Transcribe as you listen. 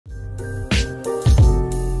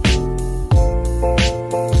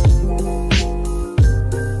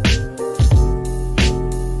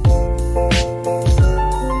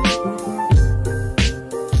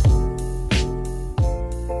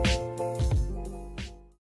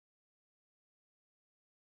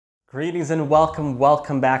Greetings and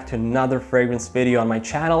welcome back to another fragrance video on my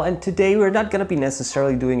channel. And today we're not going to be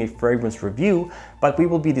necessarily doing a fragrance review, but we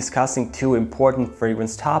will be discussing two important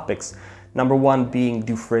fragrance topics. Number one being,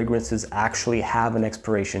 do fragrances actually have an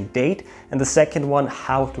expiration date? And the second one,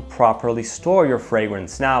 how to properly store your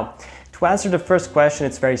fragrance. Now, to answer the first question,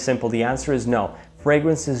 it's very simple. The answer is no.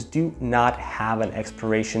 Fragrances do not have an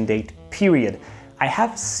expiration date, period. I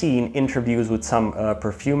have seen interviews with some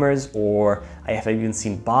perfumers, or I have even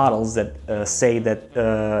seen bottles that say that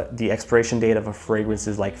the expiration date of a fragrance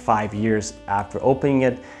is like 5 years after opening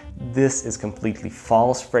it. This is completely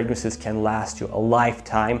false. Fragrances can last you a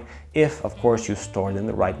lifetime if, of course, you store them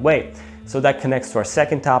the right way. So that connects to our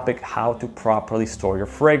second topic, how to properly store your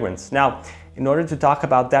fragrance. Now, in order to talk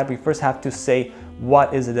about that, we first have to say,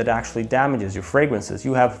 what is it that actually damages your fragrances?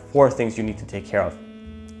 You have 4 things you need to take care of.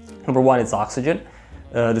 Number one is oxygen.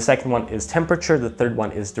 The second one is temperature. The third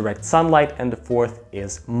one is direct sunlight. And the fourth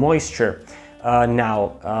is moisture.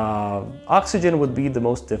 Oxygen would be the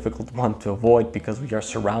most difficult one to avoid because we are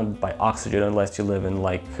surrounded by oxygen unless you live in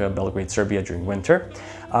like Belgrade, Serbia during winter.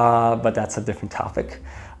 But that's a different topic.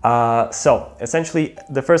 So essentially,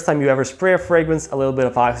 the first time you ever spray a fragrance, a little bit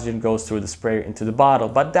of oxygen goes through the sprayer into the bottle,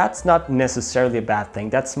 but that's not necessarily a bad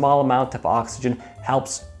thing. That small amount of oxygen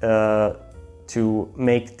helps to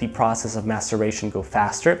make the process of maceration go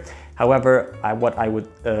faster. However, what I would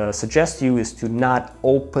suggest to you is to not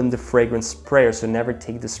open the fragrance sprayer, so never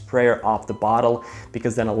take the sprayer off the bottle,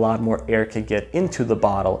 because then a lot more air can get into the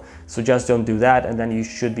bottle. So just don't do that, and then you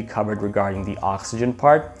should be covered regarding the oxygen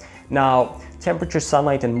part. Now, temperature,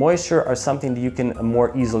 sunlight, and moisture are something that you can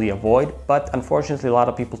more easily avoid, but unfortunately a lot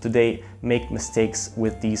of people today make mistakes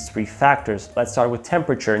with these 3 factors. Let's start with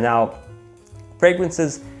temperature. Now,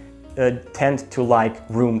 fragrances tend to like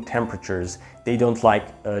room temperatures. They don't like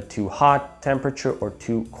too hot temperature or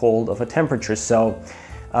too cold of a temperature. So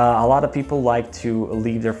a lot of people like to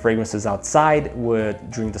leave their fragrances outside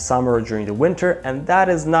during the summer or during the winter, and that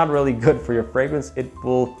is not really good for your fragrance. It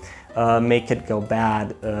will make it go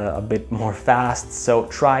bad a bit more fast. So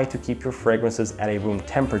try to keep your fragrances at a room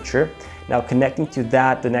temperature. Now, connecting to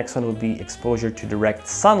that, the next one would be exposure to direct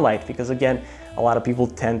sunlight, because again, a lot of people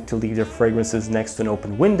tend to leave their fragrances next to an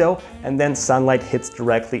open window, and then sunlight hits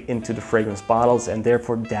directly into the fragrance bottles and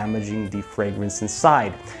therefore damaging the fragrance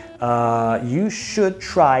inside. You should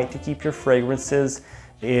try to keep your fragrances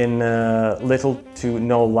in little to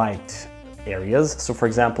no light areas. So for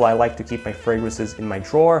example, I like to keep my fragrances in my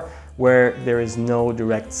drawer where there is no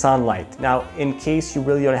direct sunlight. Now, in case you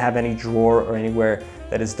really don't have any drawer or anywhere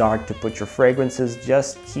that is dark to put your fragrances,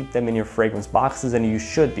 just keep them in your fragrance boxes and you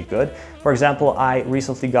should be good. For example, I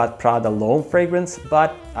recently got Prada L'Homme fragrance,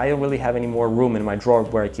 but I don't really have any more room in my drawer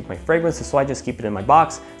where I keep my fragrances, so I just keep it in my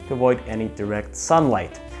box to avoid any direct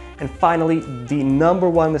sunlight. And finally, the number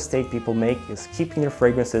one mistake people make is keeping their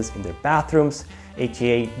fragrances in their bathrooms,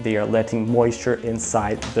 aka they are letting moisture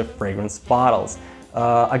inside the fragrance bottles.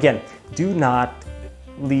 Again, do not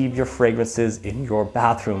leave your fragrances in your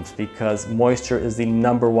bathrooms, because moisture is the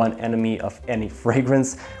number one enemy of any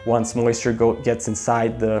fragrance. Once moisture gets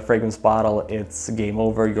inside the fragrance bottle, it's game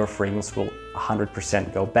over. Your fragrance will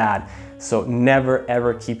 100% go bad. So never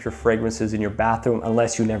ever keep your fragrances in your bathroom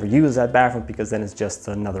unless you never use that bathroom, because then it's just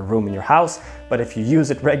another room in your house. But if you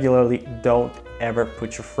use it regularly, don't ever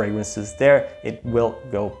put your fragrances there. It will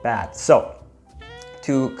go bad. So,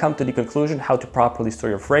 to come to the conclusion how to properly store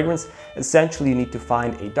your fragrance, essentially you need to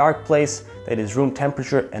find a dark place that is room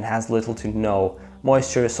temperature and has little to no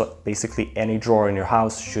moisture. So basically any drawer in your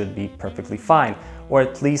house should be perfectly fine. Or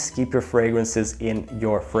at least keep your fragrances in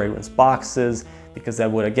your fragrance boxes, because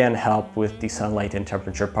that would again help with the sunlight and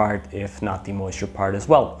temperature part, if not the moisture part as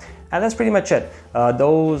well. And that's pretty much it.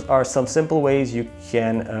 Those are some simple ways you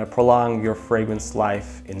can prolong your fragrance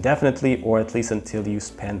life indefinitely, or at least until you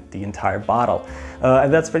spend the entire bottle.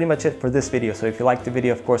 And that's pretty much it for this video. So if you liked the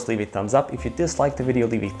video, of course, leave a thumbs up. If you disliked the video,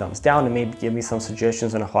 leave a thumbs down, and maybe give me some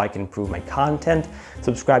suggestions on how I can improve my content.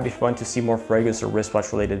 Subscribe if you want to see more fragrance or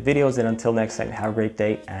wristwatch related videos. And until next time, have a great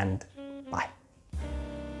day and